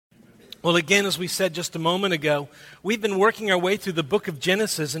Well, again, as we said just a moment ago, we've been working our way through the book of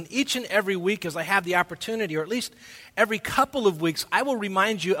Genesis, and each and every week as I have the opportunity, or at least every couple of weeks, I will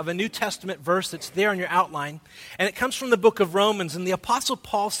remind you of a New Testament verse that's there on your outline, and it comes from the book of Romans, and the Apostle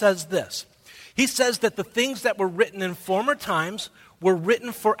Paul says this. He says that the things that were written in former times were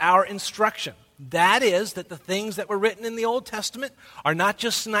written for our instruction. That is, that the things that were written in the Old Testament are not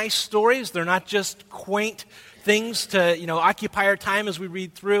just nice stories, they're not just quaint things to, occupy our time as we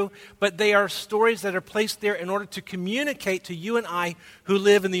read through, but they are stories that are placed there in order to communicate to you and I who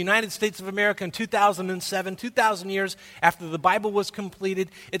live in the United States of America in 2007, 2,000 years after the Bible was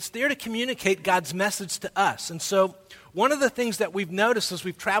completed. It's there to communicate God's message to us. And so one of the things that we've noticed as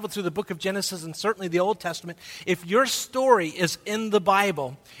we've traveled through the book of Genesis and certainly the Old Testament, if your story is in the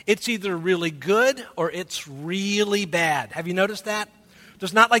Bible, it's either really good or it's really bad. Have you noticed that?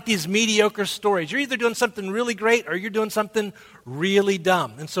 There's not like these mediocre stories. You're either doing something really great or you're doing something really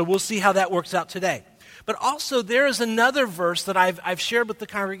dumb. And so we'll see how that works out today. But also there is another verse that I've shared with the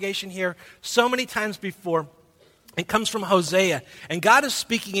congregation here so many times before. It comes from Hosea. And God is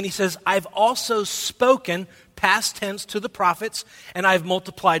speaking and he says, I've also spoken, past tense, to the prophets, and I've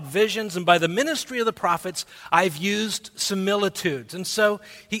multiplied visions, and by the ministry of the prophets, I've used similitudes. And so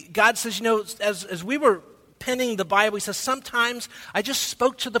God says, as we were penning the Bible, he says, sometimes I just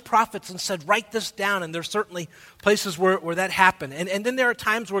spoke to the prophets and said, write this down. And there's certainly places where that happened. And then there are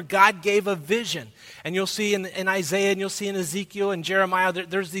times where God gave a vision. And you'll see in Isaiah and you'll see in Ezekiel and Jeremiah,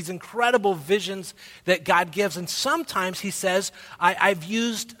 there's these incredible visions that God gives. And sometimes he says, I've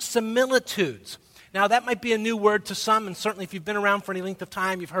used similitudes. Now, that might be a new word to some, and certainly if you've been around for any length of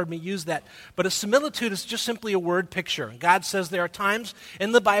time, you've heard me use that. But a similitude is just simply a word picture. And God says there are times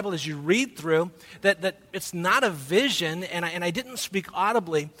in the Bible as you read through that it's not a vision, and I didn't speak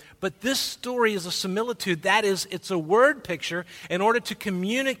audibly, but this story is a similitude. That is, it's a word picture in order to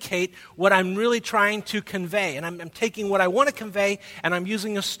communicate what I'm really trying to convey. And I'm taking what I want to convey, and I'm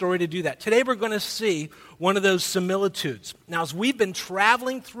using a story to do that. Today we're going to see one of those similitudes. Now, as we've been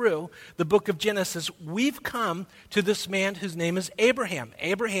traveling through the book of Genesis, we've come to this man whose name is Abraham.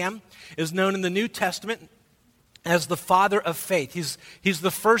 Abraham is known in the New Testament as the father of faith. He's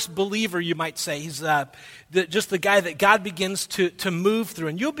the first believer, you might say. He's just the guy that God begins to move through.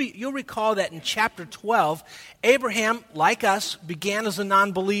 And you'll recall that in chapter 12, Abraham, like us, began as a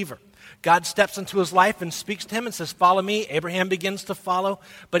non-believer. God steps into his life and speaks to him and says, follow me. Abraham begins to follow,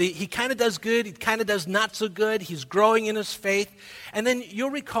 but he kind of does good. He kind of does not so good. He's growing in his faith. And then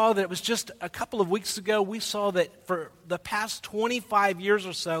you'll recall that it was just a couple of weeks ago, we saw that for the past 25 years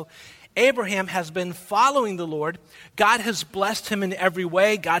or so, Abraham has been following the Lord. God has blessed him in every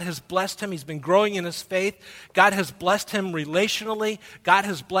way. God has blessed him. He's been growing in his faith. God has blessed him relationally. God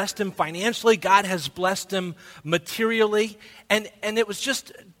has blessed him financially. God has blessed him materially. And it was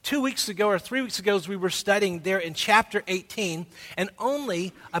just 2 weeks ago or 3 weeks ago as we were studying there in chapter 18, and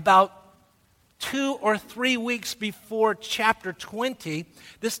only about 2 or 3 weeks before chapter 20,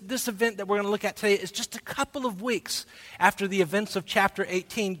 this event that we're going to look at today is just a couple of weeks after the events of chapter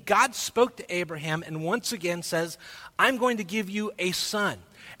 18. God spoke to Abraham and once again says, I'm going to give you a son.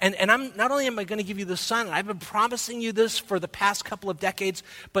 And I'm not only am I going to give you the son, and I've been promising you this for the past couple of decades,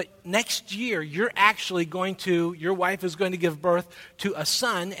 but next year your wife is going to give birth to a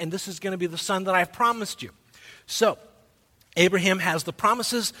son, and this is going to be the son that I've promised you. So Abraham has the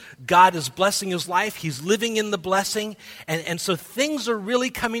promises. God is blessing his life. He's living in the blessing. And so things are really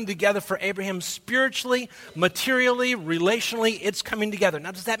coming together for Abraham spiritually, materially, relationally. It's coming together.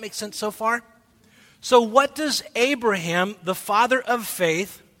 Now, does that make sense so far? So what does Abraham, the father of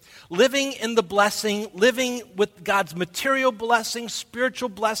faith, living in the blessing, living with God's material blessing, spiritual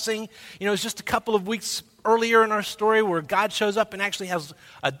blessing, it's just a couple of weeks earlier in our story where God shows up and actually has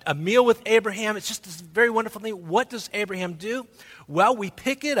a meal with Abraham. It's just this very wonderful thing. What does Abraham do? Well, we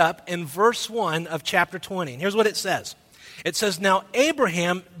pick it up in verse 1 of chapter 20. And here's what it says. It says, now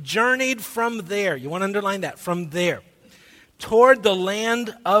Abraham journeyed from there. You want to underline that, from there, toward the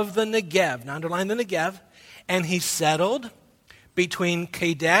land of the Negev. Now underline the Negev. And he settled between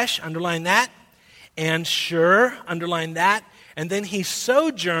Kadesh, underline that, and Shur, underline that. And then he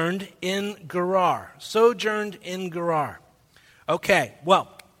sojourned in Gerar. Okay,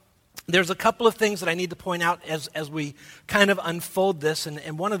 well, there's a couple of things that I need to point out as we kind of unfold this.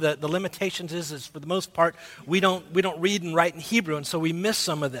 And one of the limitations is for the most part, we don't read and write in Hebrew, and so we miss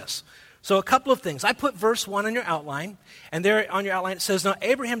some of this. So a couple of things. I put verse 1 on your outline, and there on your outline it says, now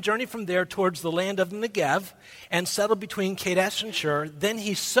Abraham journeyed from there towards the land of the Negev and settled between Kadesh and Shur. Then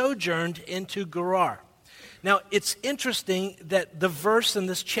he sojourned into Gerar. Now, it's interesting that the verse in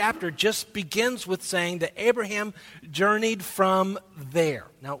this chapter just begins with saying that Abraham journeyed from there.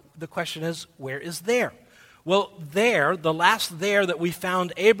 Now, the question is, where is there? Well, there, the last there that we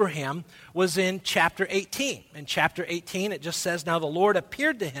found Abraham was in chapter 18. In chapter 18, it just says, "Now the Lord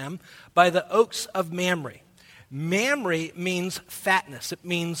appeared to him by the oaks of Mamre." Mamre means fatness. It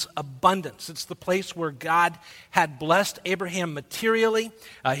means abundance. It's the place where God had blessed Abraham materially.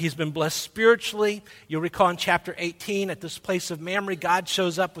 He's been blessed spiritually. You'll recall in chapter 18, at this place of Mamre, God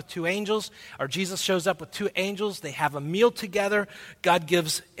shows up with two angels, or Jesus shows up with two angels. They have a meal together. God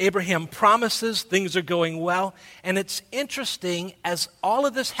gives Abraham promises. Things are going well. And it's interesting, as all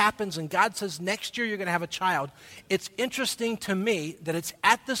of this happens and God says, next year you're going to have a child, it's interesting to me that it's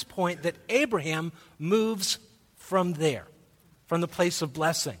at this point that Abraham moves from there, from the place of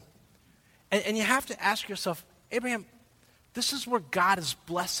blessing. And you have to ask yourself, Abraham, this is where God is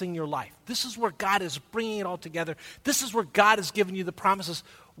blessing your life. This is where God is bringing it all together. This is where God has given you the promises.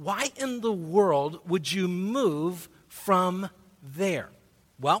 Why in the world would you move from there?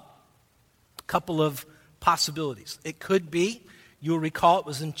 Well, a couple of possibilities. It could be, you'll recall it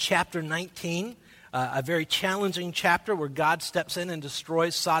was in chapter 19, a very challenging chapter where God steps in and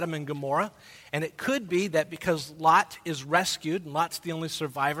destroys Sodom and Gomorrah. And it could be that because Lot is rescued, and Lot's the only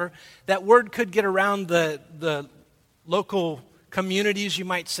survivor, that word could get around the local communities, you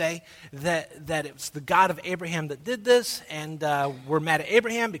might say, that it's the God of Abraham that did this, and we're mad at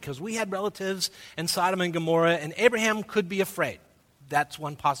Abraham because we had relatives in Sodom and Gomorrah, and Abraham could be afraid. That's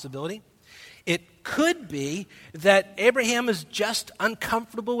one possibility. It could be that Abraham is just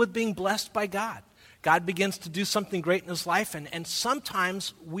uncomfortable with being blessed by God. God begins to do something great in his life, and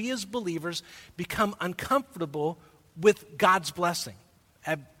sometimes we as believers become uncomfortable with God's blessing.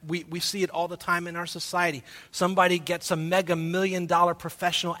 We see it all the time in our society. Somebody gets a mega $1 million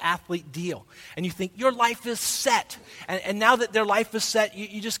professional athlete deal, and you think your life is set. And now that their life is set,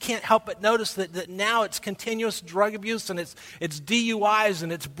 you just can't help but notice that now it's continuous drug abuse, and it's DUIs,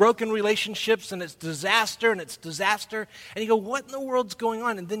 and it's broken relationships, and it's disaster. And you go, what in the world's going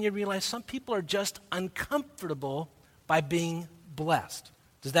on? And then you realize some people are just uncomfortable by being blessed.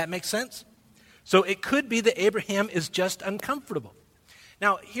 Does that make sense? So it could be that Abraham is just uncomfortable.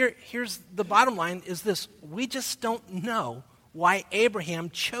 Now, here's the bottom line is this. We just don't know why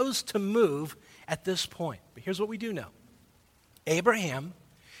Abraham chose to move at this point. But here's what we do know. Abraham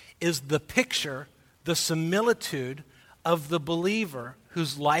is the picture, the similitude of the believer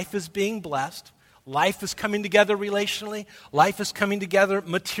whose life is being blessed. Life is coming together relationally. Life is coming together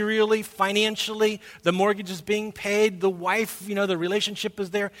materially, financially. The mortgage is being paid. The wife, the relationship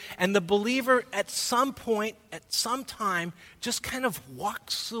is there. And the believer at some point, at some time, just kind of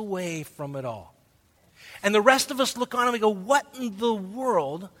walks away from it all. And the rest of us look on and we go, what in the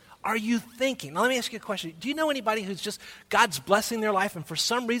world are you thinking? Now let me ask you a question. Do you know anybody who's just, God's blessing their life and for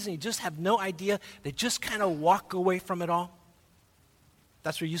some reason you just have no idea, they just kind of walk away from it all?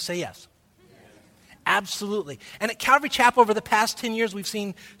 That's where you say yes. Absolutely. And at Calvary Chapel over the past 10 years, we've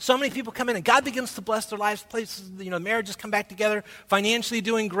seen so many people come in and God begins to bless their lives, places, marriages come back together, financially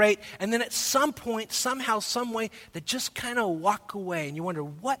doing great. And then at some point, somehow, some way, they just kind of walk away and you wonder,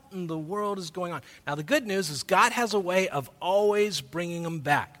 what in the world is going on? Now, the good news is God has a way of always bringing them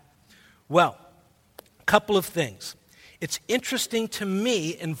back. Well, a couple of things. It's interesting to me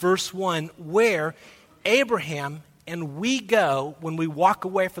in verse 1 where Abraham and we go when we walk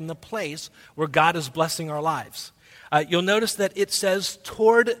away from the place where God is blessing our lives. You'll notice that it says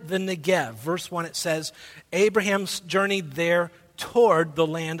toward the Negev. Verse 1, it says, Abraham's journeyed there toward the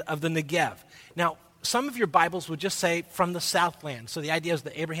land of the Negev. Now, some of your Bibles would just say from the southland. So the idea is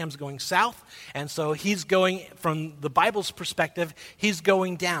that Abraham's going south, and so he's going, from the Bible's perspective, he's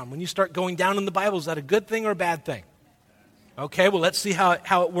going down. When you start going down in the Bible, is that a good thing or a bad thing? Okay, well, let's see how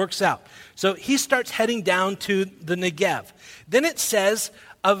it works out. So he starts heading down to the Negev. Then it says,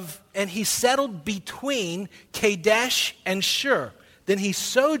 and he settled between Kadesh and Shur. Then he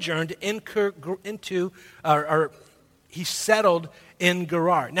sojourned he settled in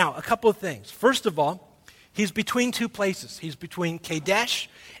Gerar. Now, a couple of things. First of all, he's between two places. He's between Kadesh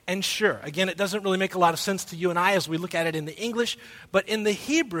and Shur. Again, it doesn't really make a lot of sense to you and I as we look at it in the English, but in the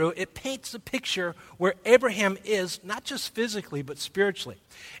Hebrew, it paints a picture where Abraham is, not just physically, but spiritually.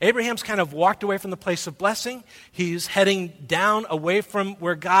 Abraham's kind of walked away from the place of blessing. He's heading down away from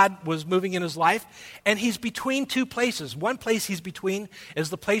where God was moving in his life, and he's between two places. One place he's between is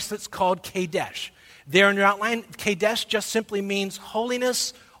the place that's called Kadesh. There in your outline, Kadesh just simply means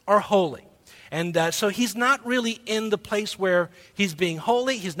holiness or holy. And so he's not really in the place where he's being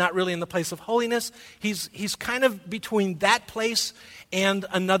holy. He's not really in the place of holiness. He's kind of between that place and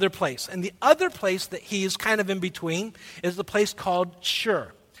another place. And the other place that he is kind of in between is the place called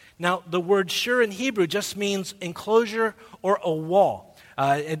Shur. Now, the word Shur in Hebrew just means enclosure or a wall.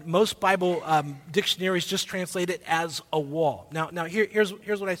 And most Bible dictionaries just translate it as a wall. Now here's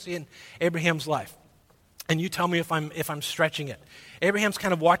what I see in Abraham's life. And you tell me if I'm stretching it. Abraham's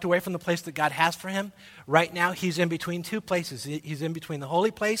kind of walked away from the place that God has for him. Right now, he's in between two places. He's in between the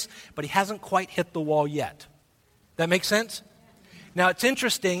holy place, but he hasn't quite hit the wall yet. That make sense? Now, it's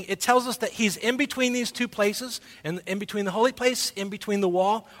interesting. It tells us that he's in between these two places, and in between the holy place, in between the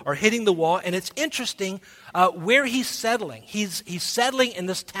wall, or hitting the wall. And it's interesting where he's settling. He's settling in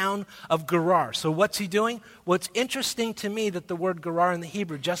this town of Gerar. So what's he doing? Well, it's interesting to me that the word Gerar in the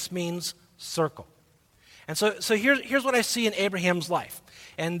Hebrew just means circle. And so here's what I see in Abraham's life.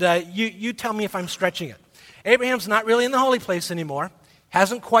 And you tell me if I'm stretching it. Abraham's not really in the holy place anymore,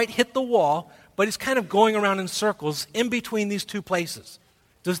 hasn't quite hit the wall, but he's kind of going around in circles in between these two places.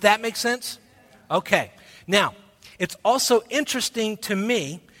 Does that make sense? Okay. Now, it's also interesting to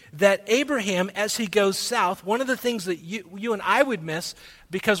me that Abraham, as he goes south, one of the things that you and I would miss,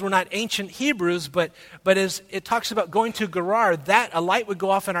 because we're not ancient Hebrews, but as it talks about going to Gerar, that a light would go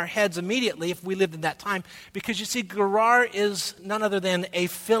off in our heads immediately if we lived in that time, because you see, Gerar is none other than a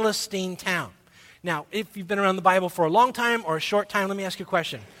Philistine town. Now, if you've been around the Bible for a long time or a short time, let me ask you a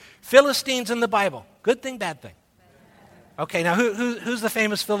question. Philistines in the Bible, good thing, bad thing? Okay, now who's the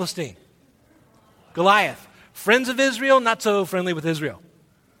famous Philistine? Goliath. Friends of Israel, not so friendly with Israel.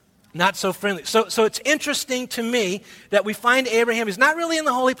 Not so friendly. So it's interesting to me that we find Abraham, he's not really in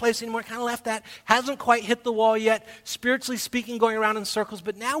the holy place anymore, kind of left that, hasn't quite hit the wall yet, spiritually speaking, going around in circles,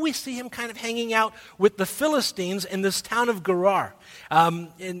 but now we see him kind of hanging out with the Philistines in this town of Gerar.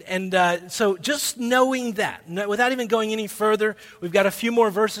 So just knowing that, without even going any further, we've got a few more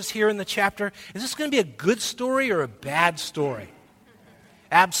verses here in the chapter. Is this going to be a good story or a bad story?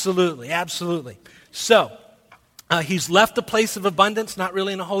 Absolutely, absolutely. So, he's left the place of abundance, not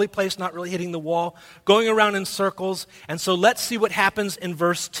really in a holy place, not really hitting the wall, going around in circles. And so let's see what happens in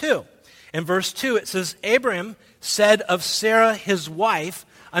verse 2. In verse 2, it says, Abram said of Sarah, his wife,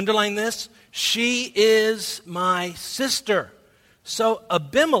 underline this, she is my sister. So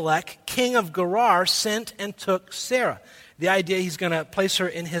Abimelech, king of Gerar, sent and took Sarah. The idea he's going to place her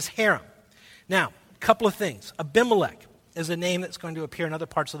in his harem. Now, a couple of things. Abimelech is a name that's going to appear in other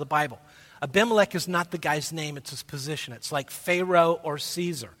parts of the Bible. Abimelech is not the guy's name, it's his position. It's like Pharaoh or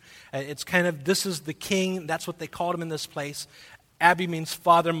Caesar. It's kind of, this is the king, that's what they called him in this place. Abi means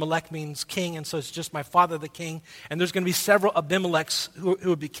father, Melech means king, and so it's just my father the king. And there's going to be several Abimelechs who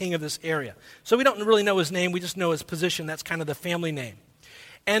would be king of this area. So we don't really know his name, we just know his position. That's kind of the family name.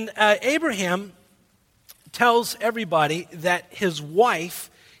 And Abraham tells everybody that his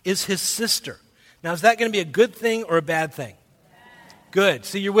wife is his sister. Now, is that going to be a good thing or a bad thing? Good.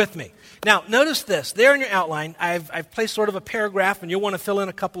 See, you're with me. Now, notice this. There in your outline, I've placed sort of a paragraph, and you'll want to fill in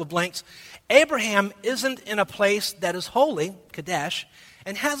a couple of blanks. Abraham isn't in a place that is holy, Kadesh,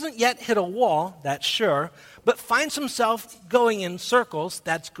 and hasn't yet hit a wall, that's sure, but finds himself going in circles,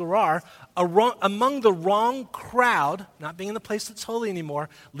 that's Gerar, among the wrong crowd, not being in the place that's holy anymore,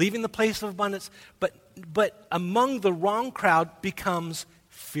 leaving the place of abundance, but among the wrong crowd becomes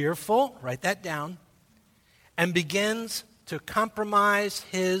fearful, write that down, and begins to compromise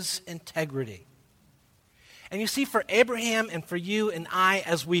his integrity. And you see, for Abraham and for you and I,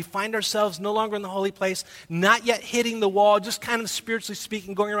 as we find ourselves no longer in the holy place, not yet hitting the wall, just kind of spiritually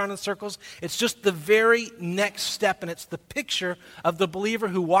speaking, going around in circles, it's just the very next step, and it's the picture of the believer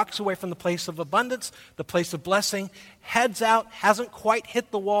who walks away from the place of abundance, the place of blessing, heads out, hasn't quite hit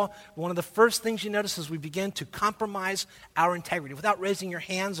the wall. One of the first things you notice is we begin to compromise our integrity without raising your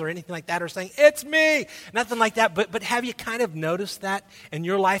hands or anything like that or saying, it's me, nothing like that. But have you kind of noticed that in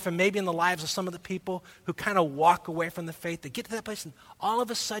your life and maybe in the lives of some of the people who kind of walk away from the faith? They get to that place and all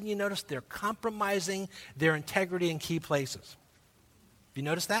of a sudden you notice they're compromising their integrity in key places. Have you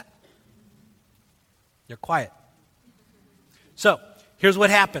noticed that? You're quiet. So, here's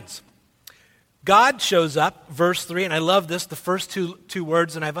what happens. God shows up, verse 3, and I love this, the first two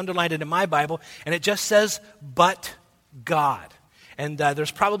words, and I've underlined it in my Bible, and it just says, but God. And there's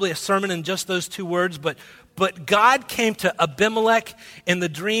probably a sermon in just those two words, but God came to Abimelech in the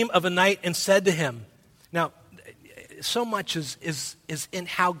dream of a night and said to him, now, so much is in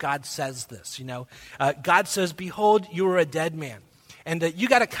how God says this, you know. God says, behold, you are a dead man. And you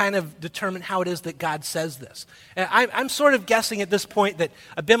got to kind of determine how it is that God says this. And I'm sort of guessing at this point that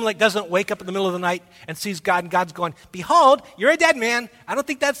Abimelech doesn't wake up in the middle of the night and sees God, and God's going, behold, you're a dead man. I don't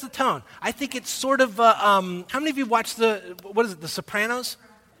think that's the tone. I think it's sort of, how many of you watched The Sopranos?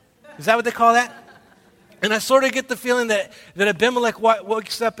 Is that what they call that? And I sort of get the feeling that Abimelech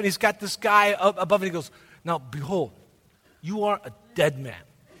wakes up and he's got this guy up above and he goes, now behold, you are a dead man.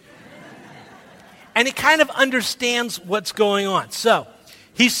 And he kind of understands what's going on. So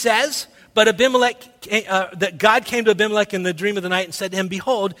he says, but Abimelech, that God came to Abimelech in the dream of the night and said to him,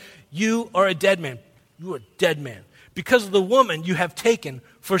 behold, you are a dead man. You are a dead man because of the woman you have taken,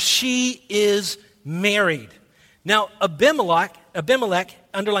 for she is married. Now, Abimelech,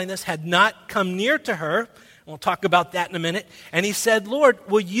 underline this, had not come near to her. We'll talk about that in a minute. And he said, Lord,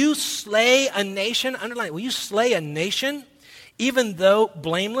 will you slay a nation? Underline, will you slay a nation? Even though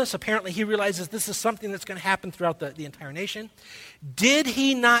blameless, apparently he realizes this is something that's going to happen throughout the entire nation. Did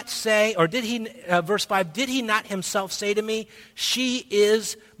he not say, or did he, verse 5, did he not himself say to me, she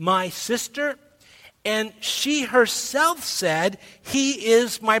is my sister? And she herself said, he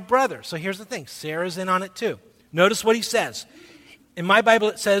is my brother. So here's the thing, Sarah's in on it too. Notice what he says. In my Bible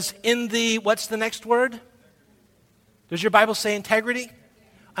it says, what's the next word? Does your Bible say integrity?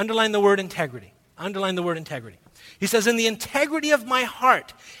 Underline the word integrity. Underline the word integrity. He says, in the integrity of my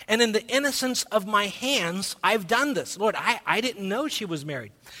heart and in the innocence of my hands, I've done this. Lord, I didn't know she was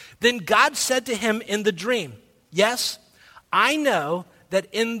married. Then God said to him in the dream, yes, I know that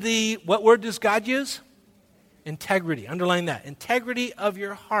what word does God use? Integrity. Underline that. Integrity of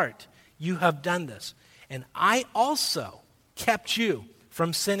your heart, you have done this. And I also kept you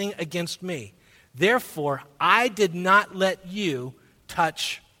from sinning against me. Therefore, I did not let you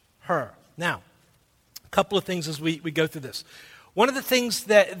touch her. Now, a couple of things as we go through this. One of the things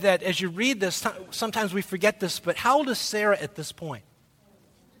that as you read this, sometimes we forget this, but how old is Sarah at this point?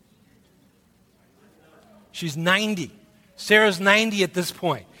 She's 90. Sarah's 90 at this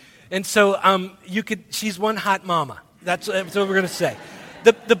point. And so she's one hot mama. That's what we're going to say.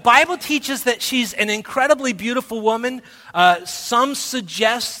 The Bible teaches that she's an incredibly beautiful woman. Some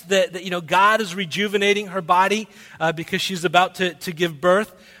suggest that God is rejuvenating her body because she's about to give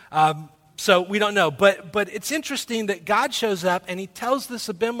birth. So we don't know. But it's interesting that God shows up and he tells this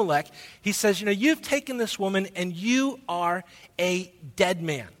Abimelech, he says, you've taken this woman and you are a dead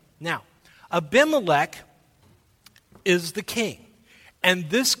man. Now, Abimelech is the king.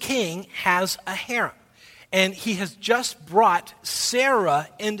 And this king has a harem. And he has just brought Sarah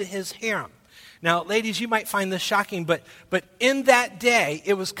into his harem. Now, ladies, you might find this shocking, but in that day,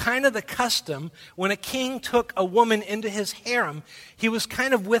 it was kind of the custom when a king took a woman into his harem, he was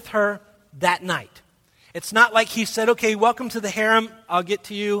kind of with her that night. It's not like he said, okay, welcome to the harem, I'll get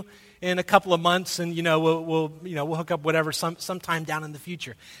to you in a couple of months and, we'll hook up whatever sometime down in the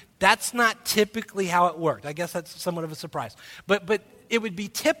future. That's not typically how it worked. I guess that's somewhat of a surprise. But it would be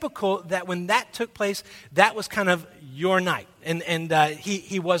typical that when that took place, that was kind of your night. And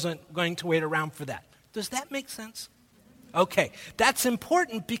he wasn't going to wait around for that. Does that make sense? Okay. That's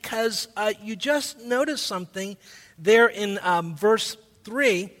important because you just noticed something there in verse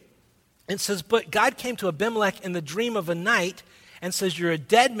 3. It says, but God came to Abimelech in the dream of a night and says, you're a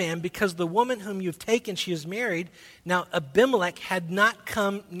dead man because the woman whom you've taken, she is married. Now, Abimelech had not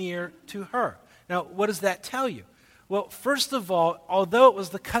come near to her. Now, what does that tell you? Well, first of all, although it was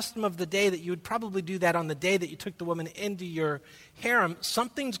the custom of the day that you would probably do that on the day that you took the woman into your harem,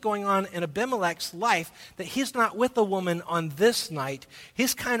 something's going on in Abimelech's life that he's not with a woman on this night.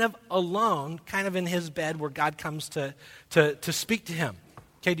 He's kind of alone, kind of in his bed where God comes to speak to him.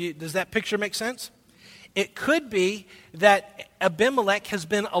 Okay, does that picture make sense? It could be that Abimelech has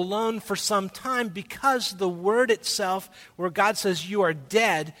been alone for some time because the word itself, where God says you are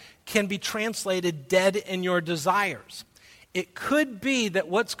dead, can be translated dead in your desires. It could be that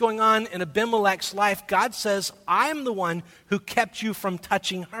what's going on in Abimelech's life, God says, I'm the one who kept you from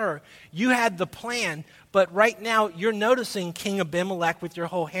touching her. You had the plan, but right now you're noticing King Abimelech with your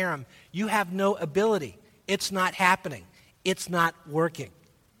whole harem. You have no ability. It's not happening. It's not working.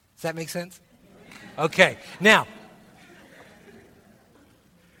 Does that make sense? Okay, now,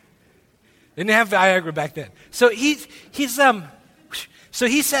 didn't have Viagra back then. So he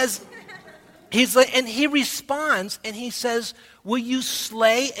says, and he responds and he says, will you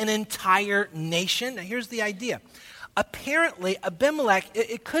slay an entire nation? Now here's the idea. Apparently, Abimelech,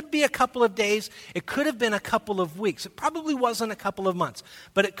 it could be a couple of days, it could have been a couple of weeks. It probably wasn't a couple of months,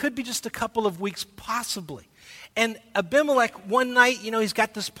 but it could be just a couple of weeks possibly. And Abimelech, one night, he's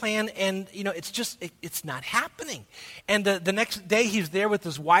got this plan, and, it's not happening. And the next day, he's there with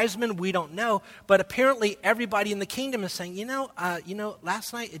his wise men. We don't know. But apparently, everybody in the kingdom is saying,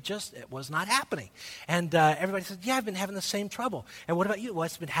 last night, it was not happening. And everybody says, yeah, I've been having the same trouble. And what about you? Well,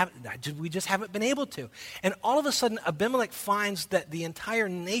 we just haven't been able to. And all of a sudden, Abimelech finds that the entire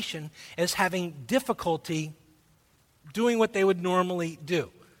nation is having difficulty doing what they would normally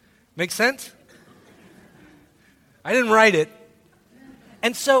do. Make sense? I didn't write it.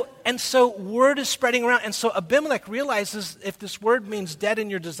 And so word is spreading around. And so Abimelech realizes if this word means dead in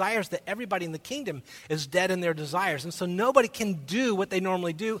your desires, that everybody in the kingdom is dead in their desires. And so nobody can do what they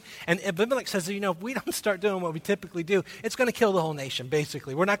normally do. And Abimelech says, if we don't start doing what we typically do, it's going to kill the whole nation,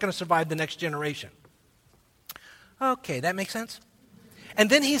 basically. We're not going to survive the next generation. Okay, that makes sense? And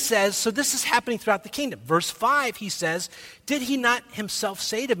then he says, so this is happening throughout the kingdom. Verse 5, he says, did he not himself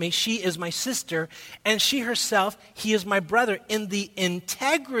say to me, she is my sister, and she herself, he is my brother. In the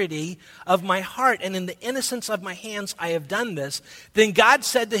integrity of my heart and in the innocence of my hands I have done this. Then God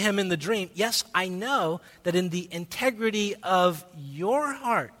said to him in the dream, yes, I know that in the integrity of your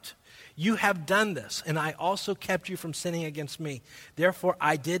heart you have done this, and I also kept you from sinning against me. Therefore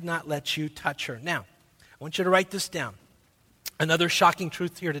I did not let you touch her. Now, I want you to write this down. Another shocking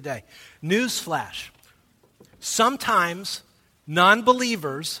truth here today. Newsflash. Sometimes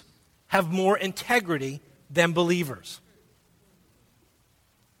non-believers have more integrity than believers.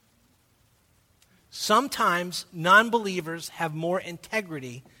 Sometimes non-believers have more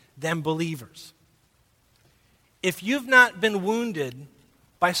integrity than believers. If you've not been wounded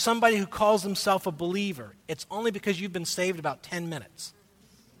by somebody who calls himself a believer, it's only because you've been saved about 10 minutes.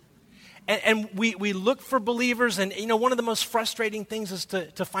 And we look for believers, and one of the most frustrating things is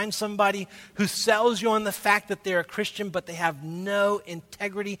to find somebody who sells you on the fact that they're a Christian, but they have no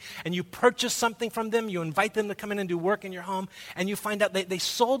integrity, and you purchase something from them, you invite them to come in and do work in your home, and you find out they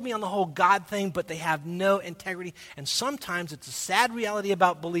sold me on the whole God thing, but they have no integrity. And sometimes it's a sad reality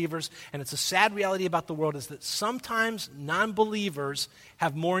about believers, and it's a sad reality about the world, is that sometimes non-believers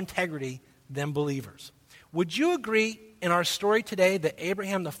have more integrity than believers. Would you agree in our story today that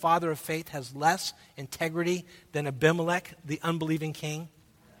Abraham, the father of faith, has less integrity than Abimelech, the unbelieving king?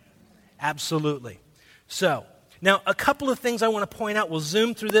 Absolutely. So, now a couple of things I want to point out. We'll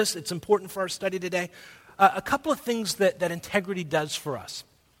zoom through this. It's important for our study today. A couple of things that integrity does for us.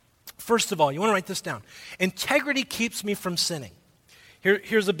 First of all, you want to write this down. Integrity keeps me from sinning.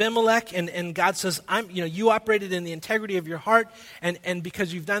 Here's Abimelech, and God says, you operated in the integrity of your heart, and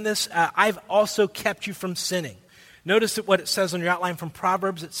because you've done this, I've also kept you from sinning. Notice what it says on your outline from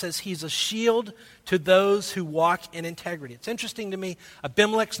Proverbs. It says he's a shield to those who walk in integrity. It's interesting to me,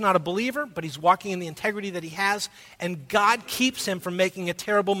 Abimelech's not a believer, but he's walking in the integrity that he has, and God keeps him from making a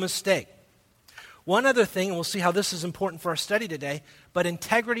terrible mistake. One other thing, and we'll see how this is important for our study today, but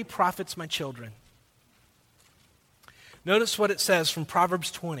integrity profits my children. Notice what it says from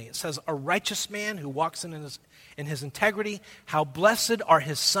Proverbs 20. It says, a righteous man who walks in his integrity, how blessed are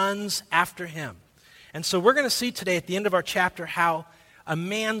his sons after him. And so we're going to see today at the end of our chapter how a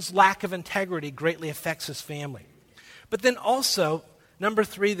man's lack of integrity greatly affects his family. But then also, number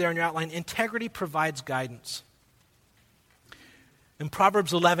 3 there in your outline, integrity provides guidance. In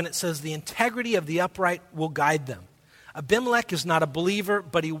Proverbs 11 it says, the integrity of the upright will guide them. Abimelech is not a believer,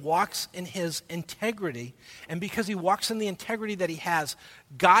 but he walks in his integrity. And because he walks in the integrity that he has,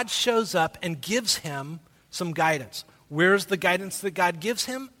 God shows up and gives him some guidance. Where's the guidance that God gives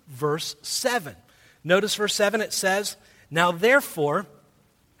him? Verse 7. Notice verse 7, it says, now therefore,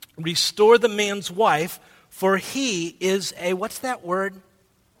 restore the man's wife, for he is a, what's that word?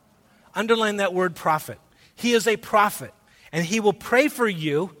 Underline that word, prophet. He is a prophet, and he will pray for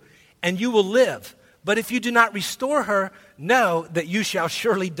you, and you will live. But if you do not restore her, know that you shall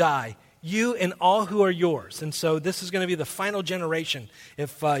surely die, you and all who are yours. And so this is going to be the final generation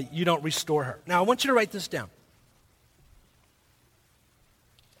if you don't restore her. Now, I want you to write this down.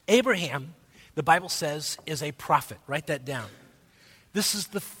 Abraham, the Bible says, is a prophet. Write that down. This is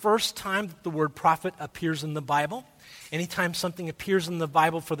the first time that the word prophet appears in the Bible. Anytime something appears in the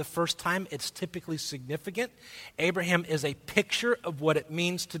Bible for the first time, it's typically significant. Abraham is a picture of what it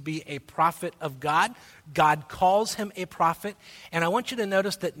means to be a prophet of God. God calls him a prophet. And I want you to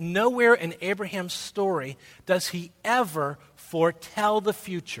notice that nowhere in Abraham's story does he ever foretell the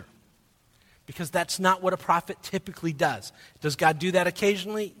future, because that's not what a prophet typically does. Does God do that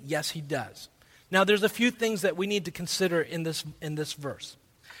occasionally? Yes, he does. Now, there's a few things that we need to consider in this verse.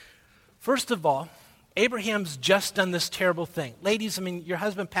 First of all, Abraham's just done this terrible thing. Ladies, your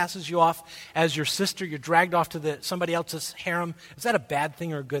husband passes you off as your sister. You're dragged off to somebody else's harem. Is that a bad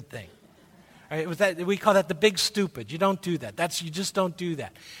thing or a good thing? Right? We call that the big stupid. You don't do that. You just don't do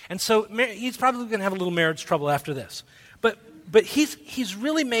that. And so he's probably going to have a little marriage trouble after this. But he's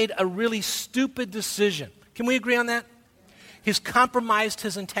really made a really stupid decision. Can we agree on that? He's compromised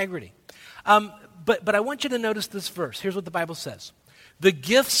his integrity. But I want you to notice this verse. Here's what the Bible says. The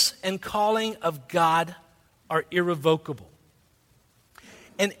gifts and calling of God are irrevocable.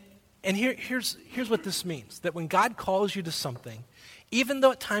 And here's what this means. That when God calls you to something, even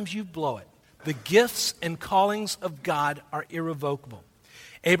though at times you blow it, the gifts and callings of God are irrevocable.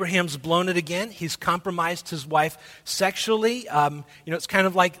 Abraham's blown it again. He's compromised his wife sexually. It's kind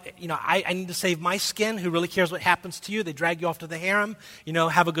of like, I need to save my skin. Who really cares what happens to you? They drag you off to the harem.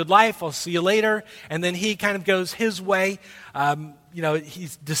 Have a good life. I'll see you later. And then he kind of goes his way. He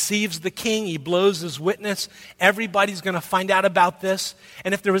deceives the king. He blows his witness. Everybody's going to find out about this.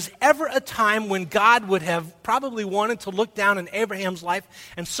 And if there was ever a time when God would have probably wanted to look down in Abraham's life,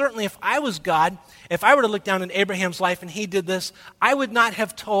 and certainly if I was God, if I were to look down in Abraham's life and he did this, I would not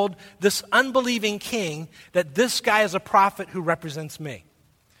have told this unbelieving king that this guy is a prophet who represents me.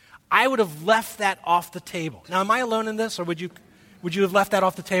 I would have left that off the table. Now, am I alone in this, or would you have left that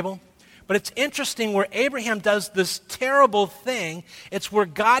off the table? But it's interesting where Abraham does this terrible thing. It's where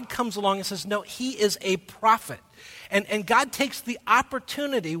God comes along and says, no, he is a prophet. And God takes the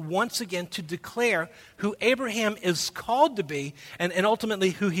opportunity once again to declare who Abraham is called to be and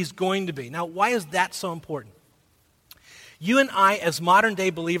ultimately who he's going to be. Now, why is that so important? You and I, as modern-day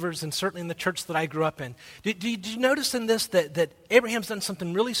believers, and certainly in the church that I grew up in, did you notice in this that Abraham's done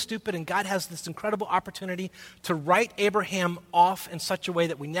something really stupid and God has this incredible opportunity to write Abraham off in such a way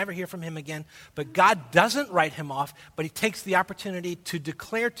that we never hear from him again, but God doesn't write him off, but he takes the opportunity to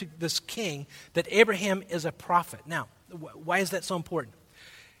declare to this king that Abraham is a prophet. Now, why is that so important?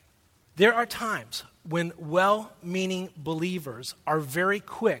 There are times when well-meaning believers are very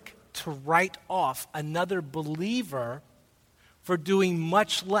quick to write off another believer for doing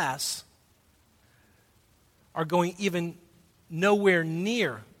much less, are going even nowhere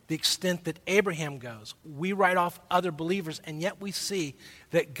near the extent that Abraham goes. We write off other believers, and yet we see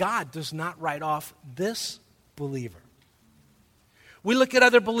that God does not write off this believer. We look at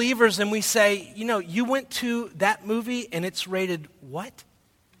other believers and we say, you went to that movie and it's rated what?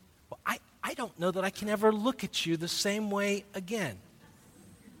 Well, I don't know that I can ever look at you the same way again.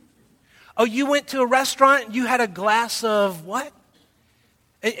 Oh, you went to a restaurant, you had a glass of what?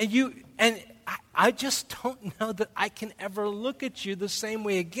 And I just don't know that I can ever look at you the same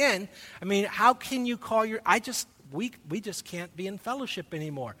way again. I mean, how can you call we just can't be in fellowship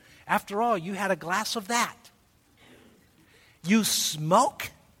anymore. After all, you had a glass of that. You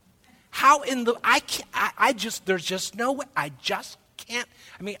smoke? How in the, there's just no way, I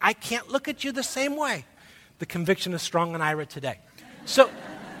can't look at you the same way. The conviction is strong on Ira today. So,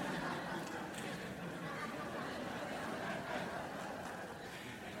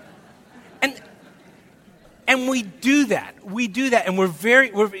 And we do that,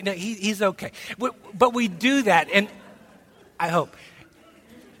 and he's okay. But we do that, and I hope.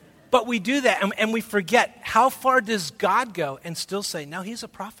 But we do that, and we forget, how far does God go and still say, no, he's a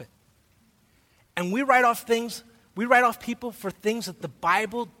prophet. And we write off people for things that the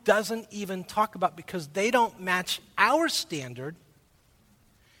Bible doesn't even talk about because they don't match our standard.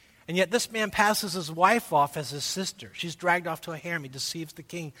 And yet this man passes his wife off as his sister. She's dragged off to a harem. He deceives the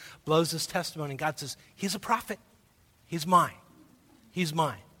king, blows his testimony, and God says, he's a prophet. He's mine. He's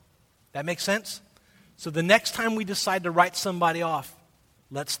mine. That makes sense? So the next time we decide to write somebody off,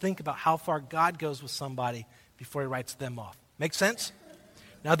 let's think about how far God goes with somebody before he writes them off. Make sense?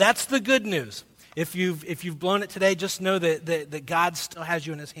 Now that's the good news. If you've blown it today, just know that God still has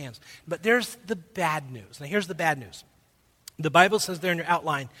you in his hands. But there's the bad news. Now here's the bad news. The Bible says there in your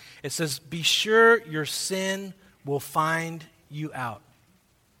outline, it says, be sure your sin will find you out.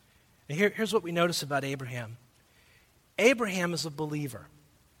 And here's what we notice about Abraham. Abraham is a believer.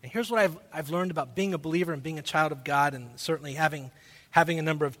 And here's what I've learned about being a believer and being a child of God, and certainly having a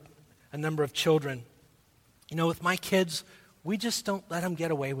number of children. With my kids, we just don't let them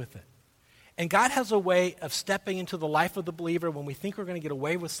get away with it. And God has a way of stepping into the life of the believer when we think we're going to get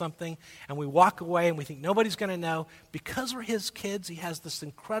away with something, and we walk away and we think nobody's going to know. Because we're his kids, he has this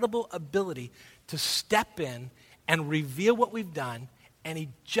incredible ability to step in and reveal what we've done, and he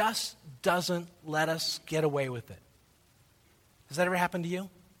just doesn't let us get away with it. Has that ever happened to you?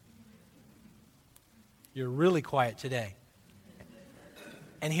 You're really quiet today.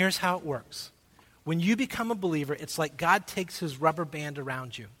 And here's how it works. When you become a believer, it's like God takes his rubber band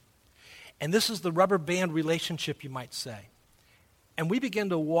around you. And this is the rubber band relationship, you might say. And we begin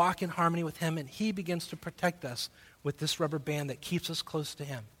to walk in harmony with him, and he begins to protect us with this rubber band that keeps us close to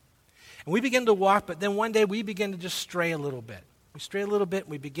him. And we begin to walk, but then one day we begin to just stray a little bit. We stray a little bit,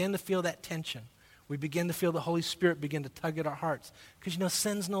 and we begin to feel that tension. We begin to feel the Holy Spirit begin to tug at our hearts. Because,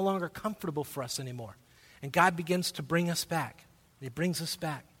 sin's no longer comfortable for us anymore. And God begins to bring us back. He brings us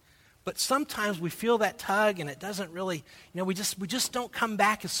back. But sometimes we feel that tug, and it doesn't really, we just don't come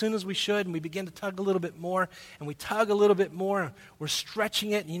back as soon as we should, and we begin to tug a little bit more, and we tug a little bit more, and we're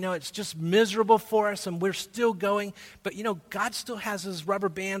stretching it, and, it's just miserable for us, and we're still going. But, God still has his rubber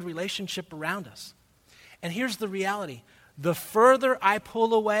band relationship around us. And here's the reality. The further I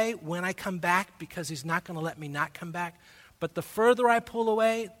pull away when I come back, because he's not going to let me not come back, but the further I pull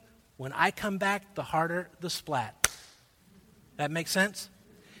away, when I come back, the harder the splat. That makes sense?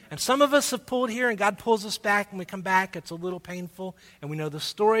 And some of us have pulled here, and God pulls us back, and we come back. It's a little painful, and we know the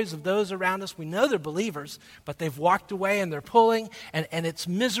stories of those around us. We know they're believers, but they've walked away, and they're pulling, and it's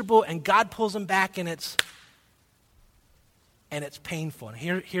miserable, and God pulls them back, and it's painful. And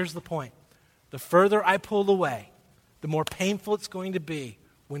here's the point. The further I pull away, the more painful it's going to be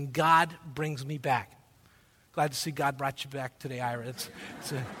when God brings me back. Glad to see God brought you back today, Ira.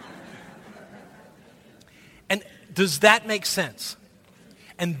 And does that make sense?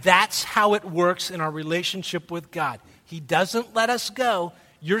 And that's how it works in our relationship with God. He doesn't let us go.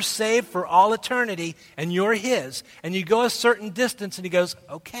 You're saved for all eternity, and you're his. And you go a certain distance, and he goes,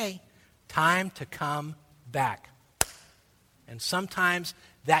 okay, time to come back. And sometimes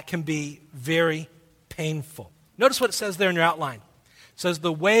that can be very painful. Notice what it says there in your outline. It says,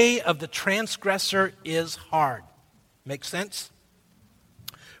 the way of the transgressor is hard. Make sense?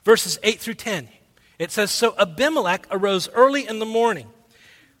 Verses 8 through 10. It says, So Abimelech arose early in the morning,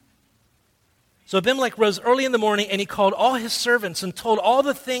 and he called all his servants and told all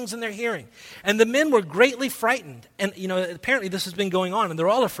the things in their hearing. And the men were greatly frightened. And, apparently this has been going on, and they're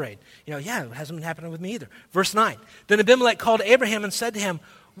all afraid. It hasn't been happening with me either. Verse 9. Then Abimelech called Abraham and said to him,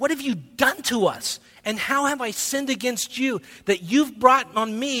 What have you done to us? And how have I sinned against you that you've brought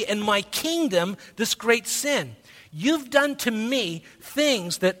on me and my kingdom this great sin? You've done to me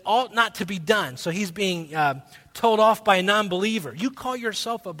things that ought not to be done. So he's being told off by a non-believer. You call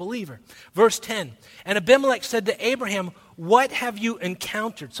yourself a believer. Verse 10, and Abimelech said to Abraham, What have you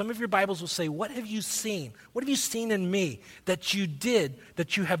encountered? Some of your Bibles will say, What have you seen? What have you seen in me that you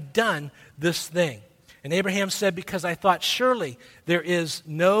have done this thing? And Abraham said, Because I thought, surely there is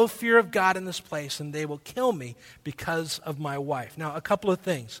no fear of God in this place, and they will kill me because of my wife. Now, a couple of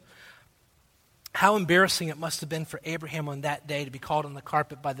things. How embarrassing it must have been for Abraham on that day to be called on the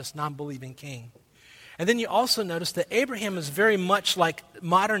carpet by this non-believing king. And then you also notice that Abraham is very much like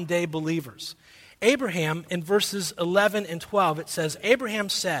modern-day believers. Abraham, in verses 11 and 12, it says, Abraham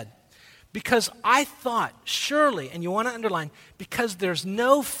said, Because I thought, surely, and you want to underline, because there's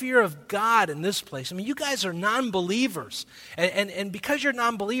no fear of God in this place. I mean, you guys are non-believers. And because you're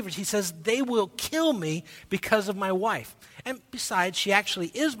non-believers, he says, they will kill me because of my wife. And besides, she actually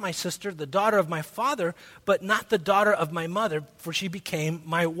is my sister, the daughter of my father, but not the daughter of my mother, for she became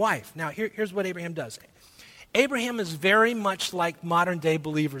my wife. Now, here's what Abraham does. Abraham is very much like modern-day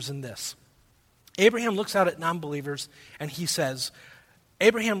believers in this. Abraham looks out at non-believers, and he says,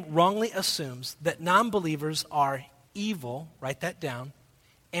 Abraham wrongly assumes that non-believers are evil, write that down,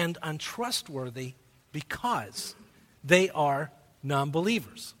 and untrustworthy because they are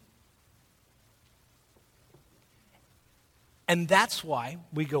non-believers. And that's why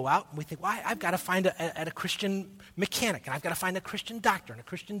we go out and we think, well, I've got to find a Christian mechanic, and I've got to find a Christian doctor and a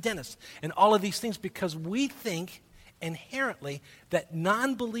Christian dentist, and all of these things because we think inherently that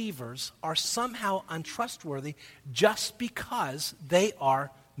non-believers are somehow untrustworthy just because they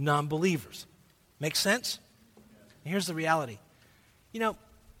are non-believers. Make sense? And here's the reality.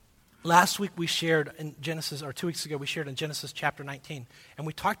 Last week we shared in Genesis, or 2 weeks ago we shared in Genesis chapter 19, and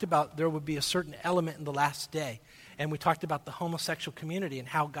we talked about there would be a certain element in the last day. And we talked about the homosexual community and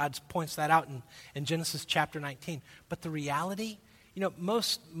how God points that out in Genesis chapter 19. But the reality,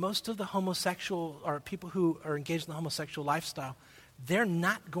 most of the homosexual or people who are engaged in the homosexual lifestyle, they're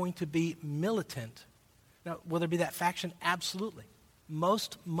not going to be militant. Now, will there be that faction? Absolutely.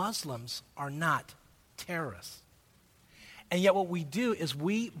 Most Muslims are not terrorists. And yet what we do is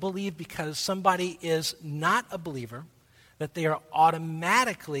we believe because somebody is not a believer, that they are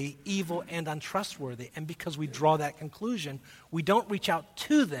automatically evil and untrustworthy. And because we draw that conclusion, we don't reach out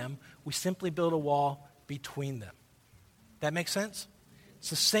to them, we simply build a wall between them. That makes sense? It's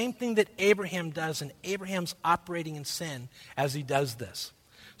the same thing that Abraham does, and Abraham's operating in sin as he does this.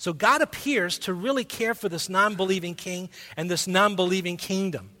 So God appears to really care for this non-believing king and this non-believing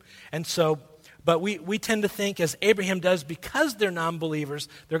kingdom. And so, but we tend to think, as Abraham does, because they're non-believers,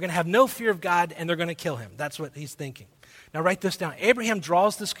 they're going to have no fear of God and they're going to kill him. That's what he's thinking. Now write this down. Abraham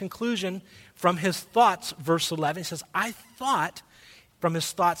draws this conclusion from his thoughts, verse 11. He says, I thought from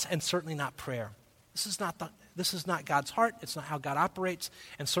his thoughts and certainly not prayer. This is not God's heart. It's not how God operates,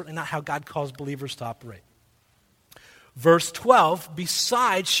 and certainly not how God calls believers to operate. Verse 12,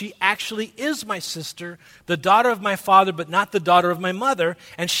 besides, she actually is my sister, the daughter of my father, but not the daughter of my mother,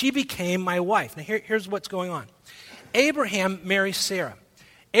 and she became my wife. Now here's what's going on. Abraham marries Sarah.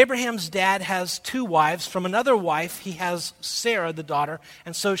 Abraham's dad has two wives. From another wife, he has Sarah, the daughter,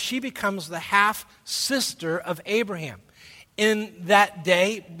 and so she becomes the half-sister of Abraham. In that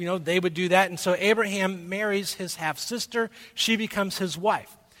day, they would do that, and so Abraham marries his half-sister. She becomes his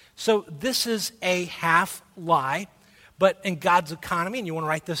wife. So this is a half-lie. But in God's economy, and you want to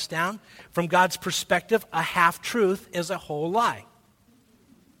write this down, from God's perspective, a half-truth is a whole lie.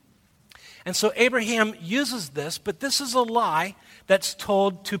 And so Abraham uses this, but this is a lie that's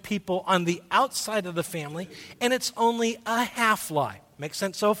told to people on the outside of the family, and it's only a half-lie. Make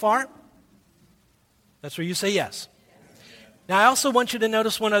sense so far? That's where you say yes. Now, I also want you to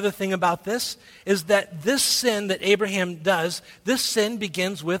notice one other thing about this, is that this sin that Abraham does, this sin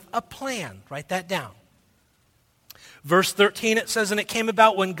begins with a plan. Write that down. Verse 13, it says, and it came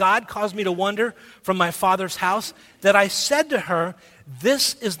about when God caused me to wander from my father's house, that I said to her,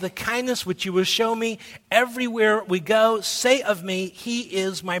 this is the kindness which you will show me everywhere we go. Say of me, he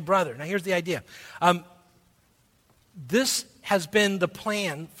is my brother. Now here's the idea. This has been the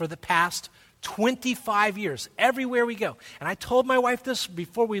plan for the past 25 years, everywhere we go. And I told my wife this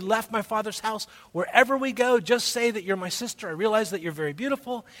before we left my father's house. Wherever we go, just say that you're my sister. I realize that you're very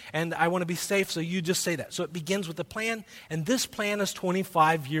beautiful, and I want to be safe, so you just say that. So it begins with a plan, and this plan is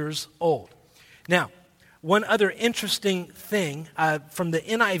 25 years old. Now, one other interesting thing, from the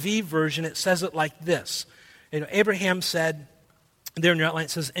NIV version, it says it like this. Abraham said, there in your outline, it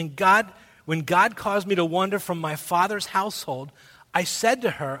says, when God caused me to wander from my father's household, I said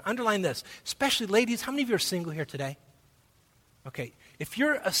to her, underline this, especially ladies, how many of you are single here today? Okay, if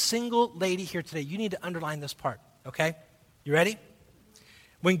you're a single lady here today, you need to underline this part, okay? You ready?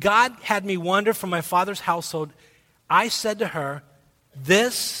 When God had me wander from my father's household, I said to her,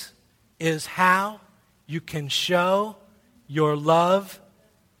 this is how you can show your love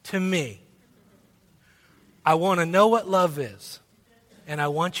to me. I want to know what love is, and I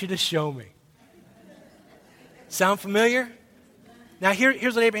want you to show me. Sound familiar? Now,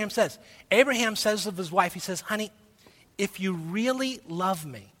 here's what Abraham says. Abraham says of his wife, he says, honey, if you really love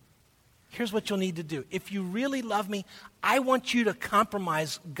me, here's what you'll need to do. If you really love me, I want you to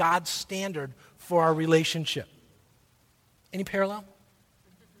compromise God's standard for our relationship. Any parallel?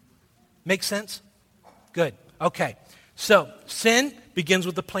 Make sense? Good. Okay. So, sin begins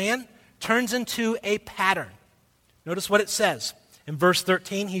with a plan, turns into a pattern. Notice what it says. In verse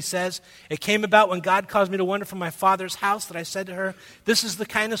 13, he says, it came about when God caused me to wander from my father's house that I said to her, this is the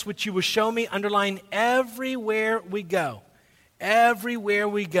kindness which you will show me, underline everywhere we go. Everywhere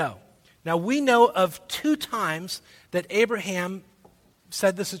we go. Now, we know of 2 times that Abraham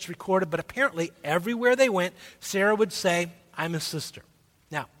said this, it's recorded, but apparently everywhere they went, Sarah would say, I'm his sister.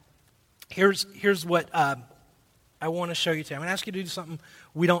 Now, here's what I want to show you today. I'm going to ask you to do something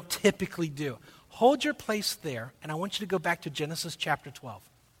we don't typically do. Hold your place there, and I want you to go back to Genesis chapter 12.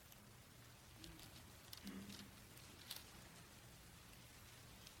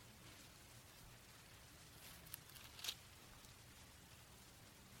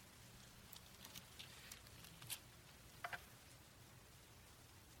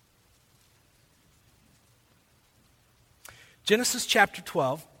 Genesis chapter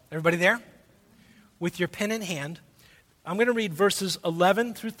 12. Everybody there? With your pen in hand, I'm going to read verses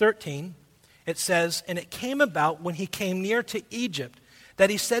 11 through 13. It says, and it came about when he came near to Egypt that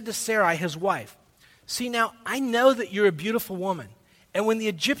he said to Sarai, his wife, see now, I know that you're a beautiful woman, and when the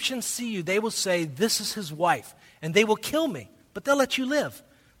Egyptians see you, they will say, this is his wife, and they will kill me, but they'll let you live.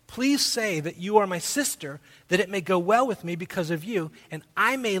 Please say that you are my sister, that it may go well with me because of you, and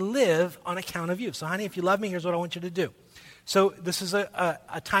I may live on account of you. So honey, if you love me, here's what I want you to do. So this is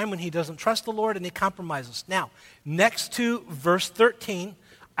a time when he doesn't trust the Lord and he compromises. Now, next to verse 13,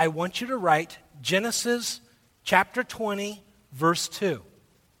 I want you to write Genesis chapter 20, verse 2.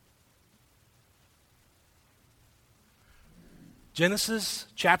 Genesis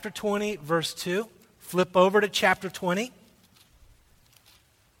chapter 20, verse 2. Flip over to chapter 20.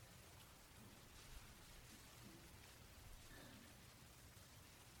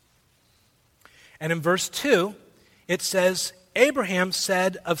 And in verse 2, it says, Abraham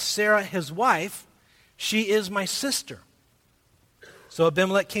said of Sarah his wife, she is my sister. So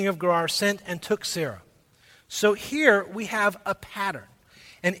Abimelech, king of Gerar, sent and took Sarah. So here we have a pattern.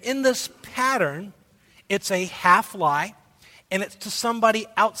 And in this pattern, it's a half lie, and it's to somebody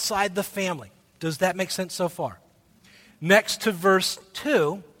outside the family. Does that make sense so far? Next to verse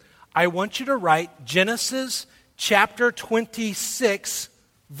 2, I want you to write Genesis chapter 26,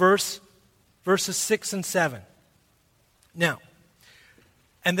 verses 6 and 7. Now,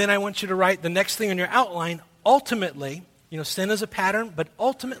 and then I want you to write the next thing on your outline, ultimately, sin is a pattern, but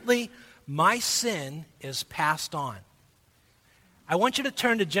ultimately, my sin is passed on. I want you to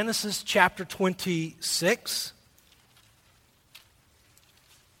turn to Genesis chapter 26.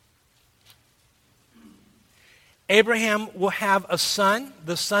 Abraham will have a son.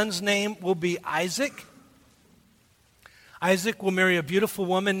 The son's name will be Isaac. Isaac will marry a beautiful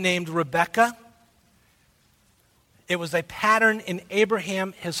woman named Rebekah. It was a pattern in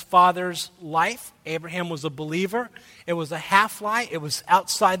Abraham, his father's life. Abraham was a believer. It was a half-lie. It was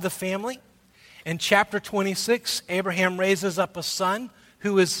outside the family. In chapter 26, Abraham raises up a son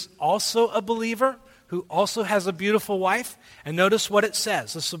who is also a believer, who also has a beautiful wife. And notice what it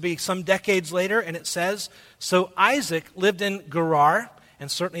says. This will be some decades later, and it says, so Isaac lived in Gerar, and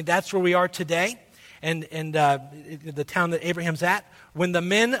certainly that's where we are today, and the town that Abraham's at. When the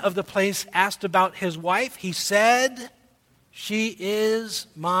men of the place asked about his wife, he said, she is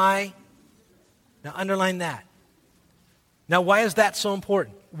my... Now underline that. Now why is that so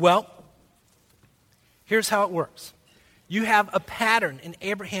important? Well, here's how it works. You have a pattern in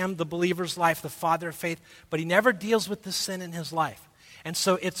Abraham, the believer's life, the father of faith, but he never deals with the sin in his life. And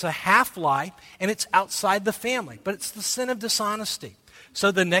so it's a half-lie, and it's outside the family, but it's the sin of dishonesty. So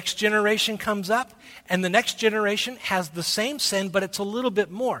the next generation comes up, and the next generation has the same sin, but it's a little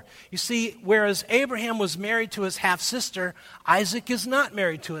bit more. You see, whereas Abraham was married to his half-sister, Isaac is not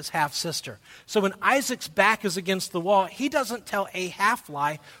married to his half-sister. So when Isaac's back is against the wall, he doesn't tell a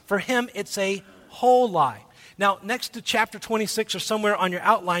half-lie. For him, it's a whole lie. Now, next to chapter 26 or somewhere on your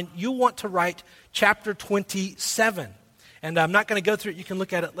outline, you want to write chapter 27. And I'm not going to go through it. You can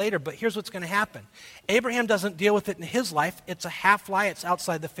look at it later. But here's what's going to happen. Abraham doesn't deal with it in his life. It's a half-lie. It's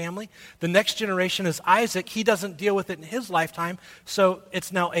outside the family. The next generation is Isaac. He doesn't deal with it in his lifetime. So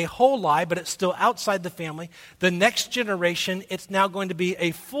it's now a whole lie, but it's still outside the family. The next generation, it's now going to be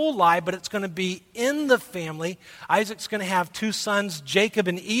a full lie, but it's going to be in the family. Isaac's going to have two sons, Jacob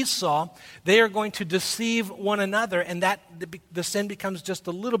and Esau. They are going to deceive one another, and the sin becomes just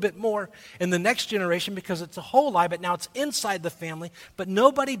a little bit more in the next generation because it's a whole lie, but now it's inside the family, but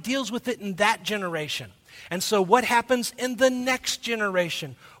nobody deals with it in that generation. And so what happens in the next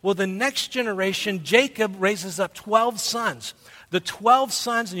generation? Well, the next generation, Jacob raises up 12 sons. The 12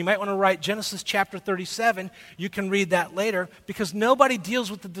 sons, and you might want to write Genesis chapter 37. You can read that later, because nobody deals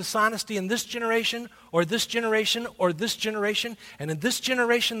with the dishonesty in this generation, or this generation, or this generation. And in this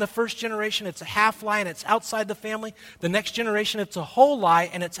generation, the first generation, it's a half lie and it's outside the family. The next generation, it's a whole lie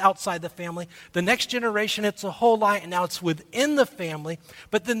and it's outside the family. The next generation, it's a whole lie and now it's within the family.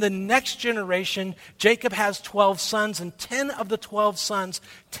 But then the next generation, Jacob has 12 sons, and 10 of the 12 sons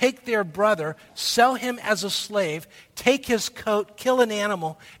take their brother, sell him as a slave, take his coat, kill an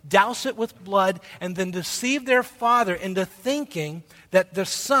animal, douse it with blood, and then deceive their father into thinking that the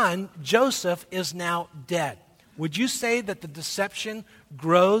son, Joseph, is now dead. Would you say that the deception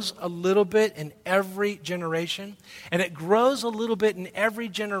grows a little bit in every generation? And it grows a little bit in every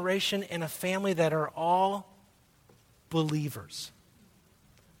generation in a family that are all believers.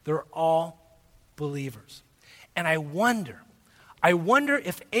 They're all believers. And I wonder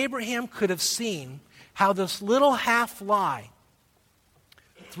if Abraham could have seen how this little half-lie,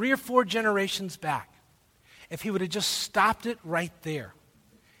 3 or 4 generations back, if he would have just stopped it right there,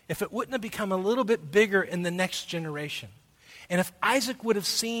 if it wouldn't have become a little bit bigger in the next generation, and if Isaac would have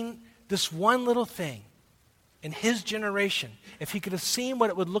seen this one little thing in his generation, if he could have seen what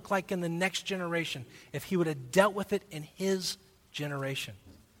it would look like in the next generation, if he would have dealt with it in his generation.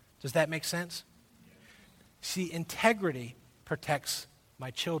 Does that make sense? See, integrity protects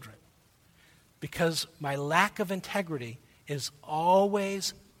my children, because my lack of integrity is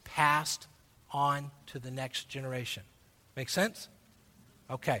always passed on to the next generation. Make sense?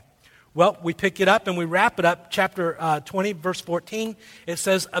 Okay. Well, we pick it up and we wrap it up. Chapter 20, verse 14, it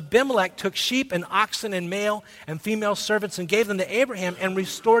says, Abimelech took sheep and oxen and male and female servants and gave them to Abraham and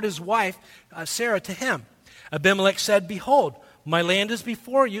restored his wife, Sarah, to him. Abimelech said, Behold, my land is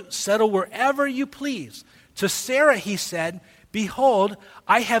before you. Settle wherever you please. To Sarah he said, Behold,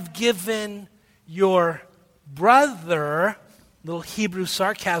 I have given your brother, little Hebrew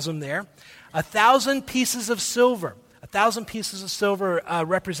sarcasm there, 1,000 pieces of silver. 1,000 pieces of silver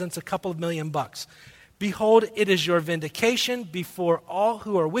represents a couple of $1,000,000. Behold, it is your vindication before all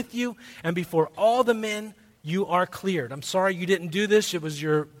who are with you and before all the men You are cleared. I'm sorry you didn't do this. It was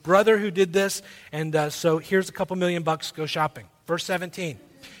your brother who did this. And so here's a couple $1,000,000. Go shopping. Verse 17.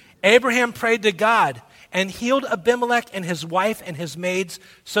 Abraham prayed to God and healed Abimelech and his wife and his maids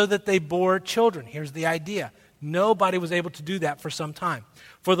so that they bore children. Here's the idea. Nobody was able to do that for some time.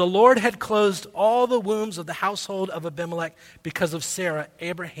 For the Lord had closed all the wombs of the household of Abimelech because of Sarah,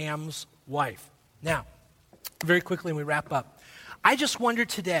 Abraham's wife. Now, very quickly, when we wrap up, I just wonder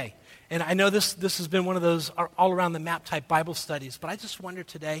today, and I know this has been one of those all around the map type Bible studies, but I just wonder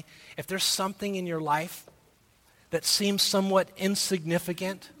today if there's something in your life that seems somewhat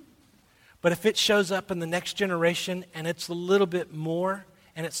insignificant, but if it shows up in the next generation and it's a little bit more,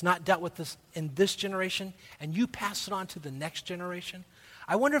 and it's not dealt with this in this generation, and you pass it on to the next generation,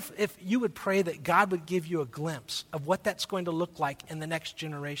 I wonder if you would pray that God would give you a glimpse of what that's going to look like in the next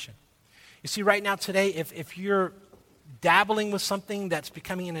generation. You see, right now today, if you're dabbling with something that's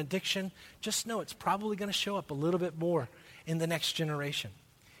becoming an addiction, just know it's probably going to show up a little bit more in the next generation.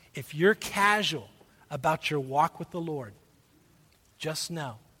 If you're casual about your walk with the Lord, just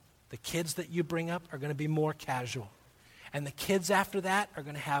know the kids that you bring up are going to be more casual. And the kids after that are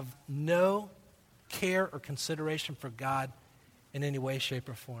going to have no care or consideration for God in any way, shape,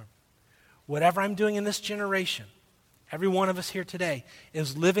 or form. Whatever I'm doing in this generation, every one of us here today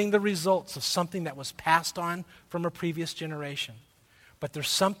is living the results of something that was passed on from a previous generation. But there's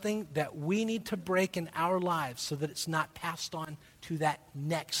something that we need to break in our lives so that it's not passed on to that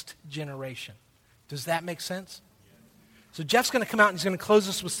next generation. Does that make sense? So Jeff's going to come out and he's going to close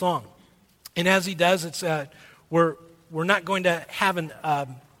us with song. And as he does, it's we're not going to have an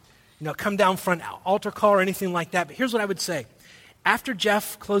come down front altar call or anything like that. But here's what I would say. After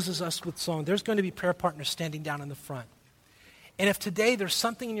Jeff closes us with song, there's going to be prayer partners standing down in the front. And if today there's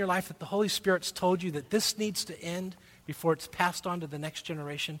something in your life that the Holy Spirit's told you that this needs to end before it's passed on to the next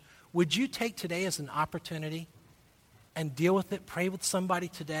generation, would you take today as an opportunity and deal with it, pray with somebody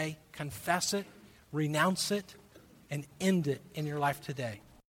today, confess it, renounce it, and end it in your life today?